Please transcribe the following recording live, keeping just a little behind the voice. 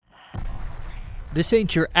This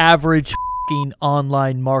ain't your average f***ing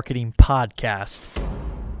online marketing podcast.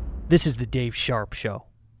 This is the Dave Sharp Show.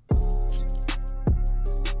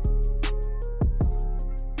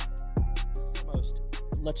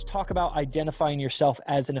 Let's talk about identifying yourself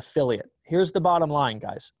as an affiliate. Here's the bottom line,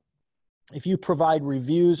 guys. If you provide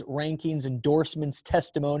reviews, rankings, endorsements,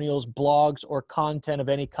 testimonials, blogs, or content of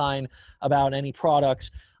any kind about any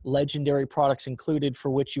products, legendary products included, for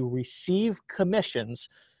which you receive commissions,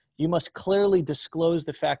 you must clearly disclose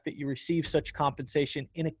the fact that you receive such compensation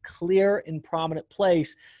in a clear and prominent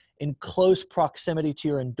place in close proximity to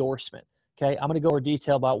your endorsement. Okay, I'm going to go over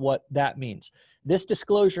detail about what that means. This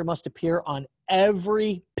disclosure must appear on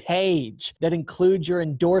every page that includes your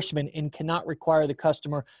endorsement and cannot require the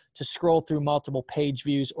customer to scroll through multiple page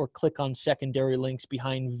views or click on secondary links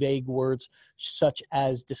behind vague words such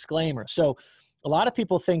as disclaimer. So a lot of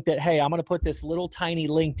people think that, hey, I'm going to put this little tiny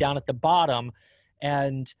link down at the bottom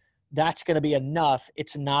and that's going to be enough.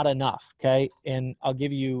 It's not enough, okay? And I'll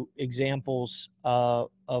give you examples of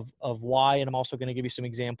why, and I'm also going to give you some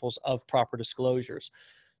examples of proper disclosures.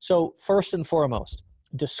 So first and foremost,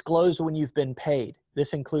 disclose when you've been paid.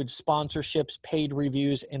 This includes sponsorships, paid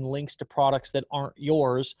reviews, and links to products that aren't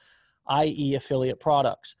yours, i.e. affiliate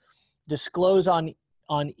products. Disclose on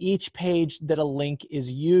each page that a link is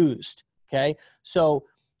used, okay? So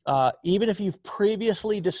even if you've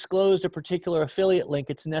previously disclosed a particular affiliate link,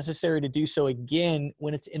 it's necessary to do so again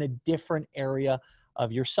when it's in a different area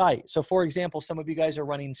of your site. So for example, some of you guys are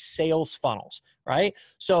running sales funnels, right?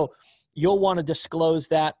 So you'll want to disclose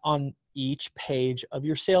that on each page of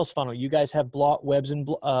your sales funnel. You guys have websites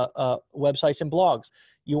and blogs.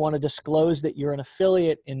 You want to disclose that you're an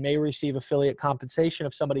affiliate and may receive affiliate compensation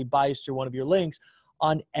if somebody buys through one of your links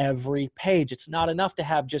on every page. It's not enough to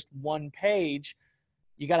have just one page.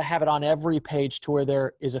 You got to have it on every page to where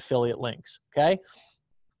there is affiliate links, okay?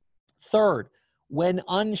 Third, when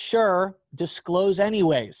unsure, disclose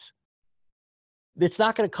anyways. It's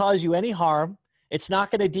not going to cause you any harm. It's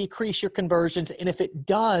not going to decrease your conversions. And if it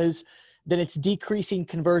does, then it's decreasing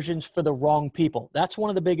conversions for the wrong people. That's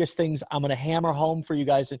one of the biggest things I'm going to hammer home for you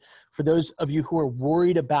guys. For those of you who are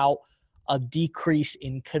worried about a decrease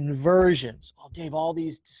in conversions. Oh, Dave, all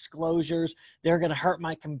these disclosures, they're going to hurt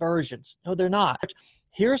my conversions. No, they're not.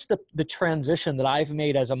 Here's the transition that I've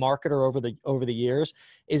made as a marketer over the years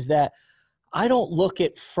is that I don't look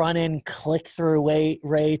at front-end click-through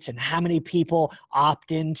rates and how many people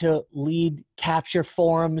opt into lead capture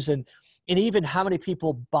forums and even how many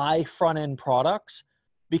people buy front-end products,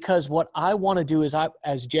 because what I want to do is,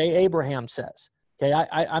 as Jay Abraham says, okay,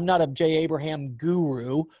 I'm not a Jay Abraham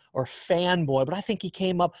guru or fanboy, but I think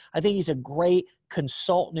he's a great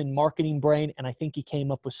consultant in marketing brain, and I think he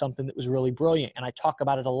came up with something that was really brilliant, and I talk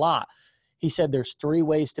about it a lot. He said there's 3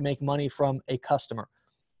 ways to make money from a customer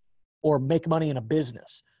or make money in a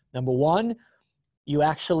business. Number 1, you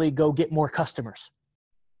actually go get more customers.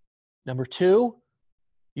 Number 2,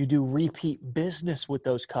 you do repeat business with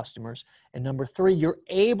those customers. And number 3, you're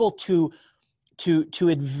able to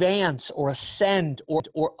advance or ascend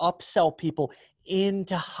or upsell people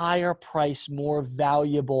into higher price, more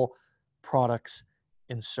valuable products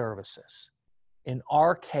and services. In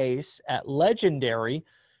our case at Legendary,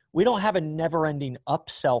 we don't have a never-ending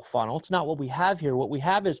upsell funnel. It's not what we have here. What we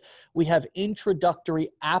have is we have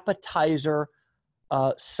introductory appetizer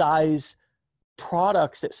size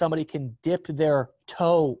products that somebody can dip their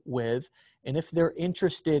toe with. And if they're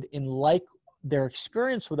interested in their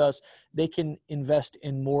experience with us, they can invest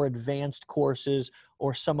in more advanced courses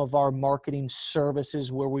or some of our marketing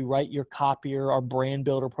services where we write your copy or our brand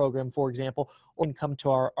builder program, for example, or can come to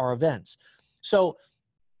our events. So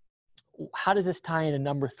how does this tie into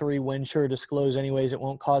number 3, when sure, disclose anyways, it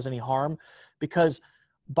won't cause any harm? Because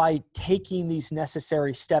by taking these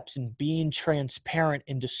necessary steps and being transparent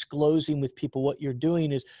and disclosing with people what you're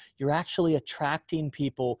doing is you're actually attracting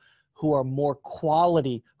people who are more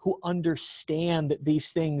quality, who understand that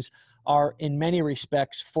these things are in many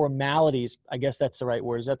respects formalities. I guess that's the right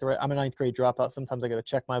word. Is that the right? I'm a 9th grade dropout. Sometimes I got to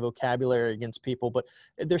check my vocabulary against people, but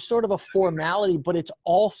there's sort of a formality, but it's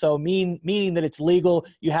also meaning that it's legal.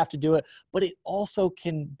 You have to do it, but it also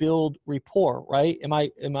can build rapport, right? Am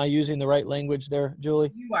I using the right language there,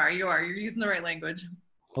 Julie? You are. You're using the right language.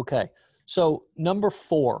 Okay. So number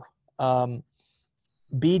 4,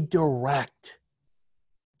 be direct.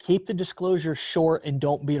 Keep the disclosure short and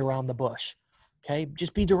don't beat around the bush. Okay,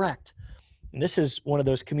 just be direct. And this is one of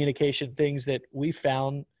those communication things that we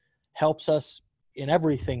found helps us in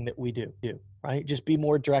everything that we do, right? Just be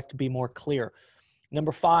more direct, be more clear.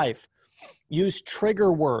 Number 5, Use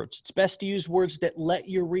trigger words. It's best to use words that let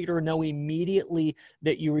your reader know immediately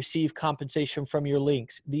that you receive compensation from your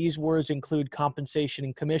links. These words include compensation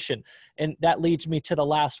and commission. And that leads me to the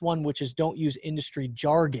last one, which is don't use industry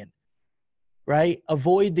jargon, right?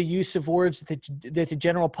 Avoid the use of words that the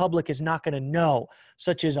general public is not going to know,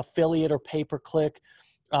 such as affiliate or pay-per-click,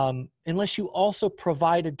 unless you also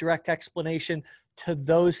provide a direct explanation to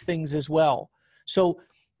those things as well. So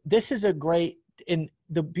this is a great, and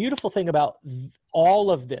the beautiful thing about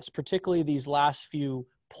all of this, particularly these last few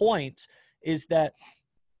points, is that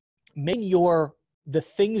the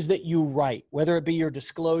things that you write, whether it be your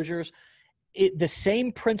disclosures, the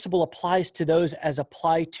same principle applies to those as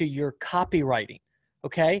apply to your copywriting,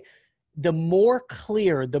 okay? The more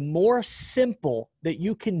clear, the more simple that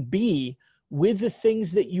you can be with the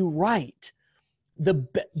things that you write,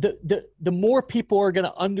 the more people are going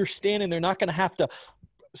to understand, and they're not going to have to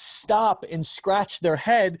stop and scratch their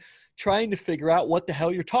head trying to figure out what the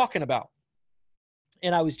hell you're talking about.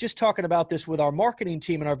 And I was just talking about this with our marketing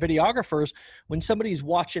team and our videographers. When somebody's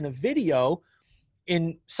watching a video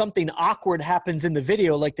and something awkward happens in the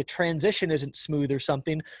video, like the transition isn't smooth or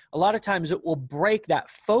something, a lot of times it will break that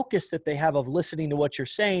focus that they have of listening to what you're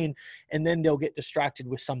saying, and then they'll get distracted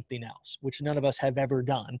with something else, which none of us have ever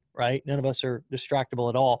done, right? None of us are distractible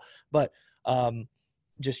at all. But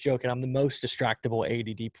just joking, I'm the most distractible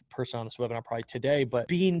ADD person on this webinar probably today. But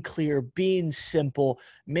being clear, being simple,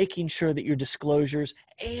 making sure that your disclosures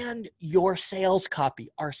and your sales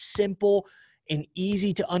copy are simple and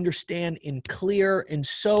easy to understand and clear, and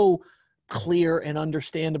so clear and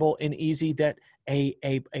understandable and easy that a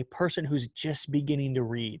person who's just beginning to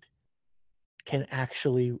read can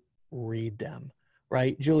actually read them,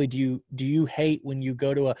 right? Julie, do you hate when you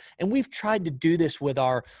go to and we've tried to do this with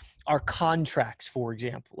our contracts, for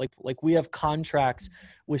example, like we have contracts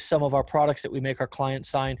with some of our products that we make our clients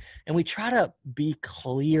sign, and we try to be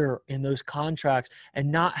clear in those contracts and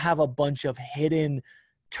not have a bunch of hidden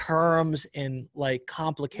terms and like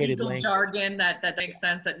complicated legal language. Jargon that makes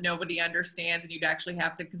sense, that nobody understands, and you'd actually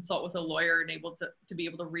have to consult with a lawyer and able to be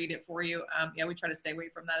able to read it for you. Yeah, we try to stay away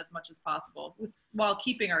from that as much as possible while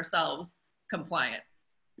keeping ourselves compliant.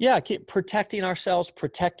 Yeah, keep protecting ourselves,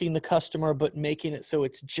 protecting the customer, but making it so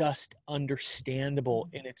it's just understandable,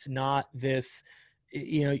 and it's not this,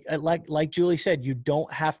 like Julie said, you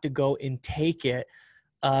don't have to go and take it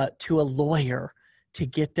to a lawyer to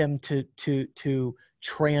get them to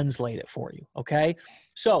translate it for you, okay?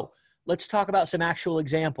 So let's talk about some actual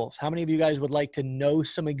examples. How many of you guys would like to know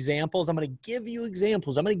some examples? I'm going to give you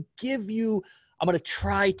examples. I'm going to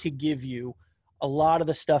try to give you a lot of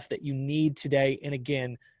the stuff that you need today. And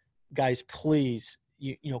again, guys, please,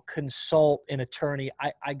 consult an attorney.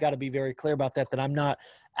 I got to be very clear about that I'm not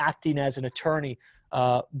acting as an attorney,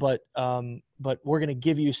 but we're going to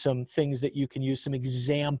give you some things that you can use, some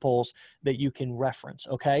examples that you can reference.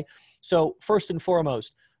 Okay. So first and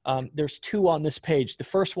foremost, there's two on this page. The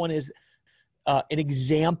first one is an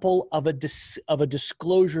example of a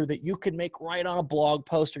disclosure that you can make right on a blog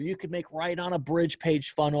post, or you could make right on a bridge page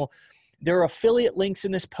funnel. There are affiliate links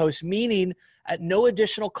in this post, meaning at no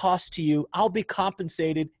additional cost to you, I'll be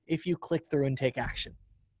compensated if you click through and take action.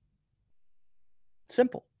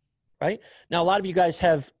 Simple, right? Now, a lot of you guys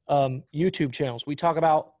have YouTube channels. We talk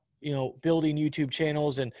about, building YouTube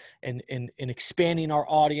channels and expanding our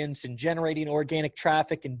audience and generating organic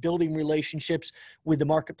traffic and building relationships with the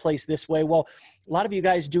marketplace this way. Well, a lot of you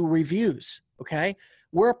guys do reviews, okay?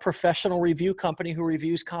 We're a professional review company who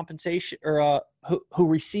reviews compensation, or who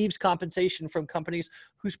receives compensation from companies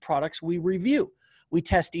whose products we review. We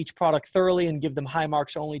test each product thoroughly and give them high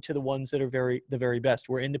marks only to the ones that are the very best.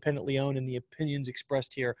 We're independently owned, and the opinions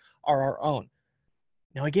expressed here are our own.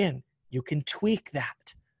 Now, again, you can tweak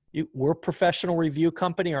that. We're a professional review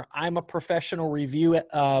company, or I'm a professional review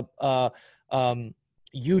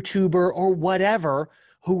YouTuber or whatever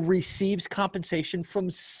who receives compensation from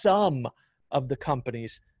some of the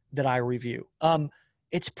companies that I review.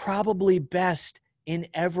 It's probably best in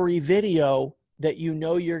every video that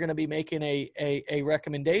you're going to be making a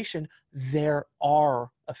recommendation, there are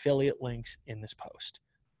affiliate links in this post,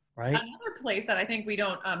 right? Another place that I think we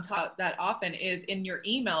don't talk that often is in your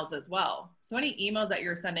emails as well. So any emails that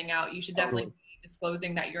you're sending out, you should definitely be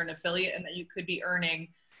disclosing that you're an affiliate and that you could be earning,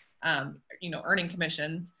 earning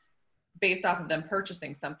commissions based off of them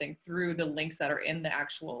purchasing something through the links that are in the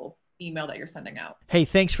actual email that you're sending out. Hey,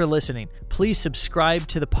 thanks for listening. Please subscribe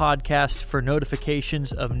to the podcast for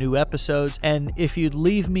notifications of new episodes. And if you'd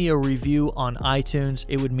leave me a review on iTunes,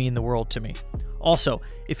 it would mean the world to me. Also,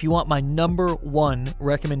 if you want my #1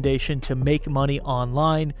 recommendation to make money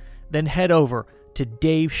online, then head over to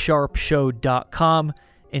davesharpshow.com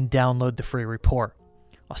and download the free report.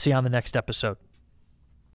 I'll see you on the next episode.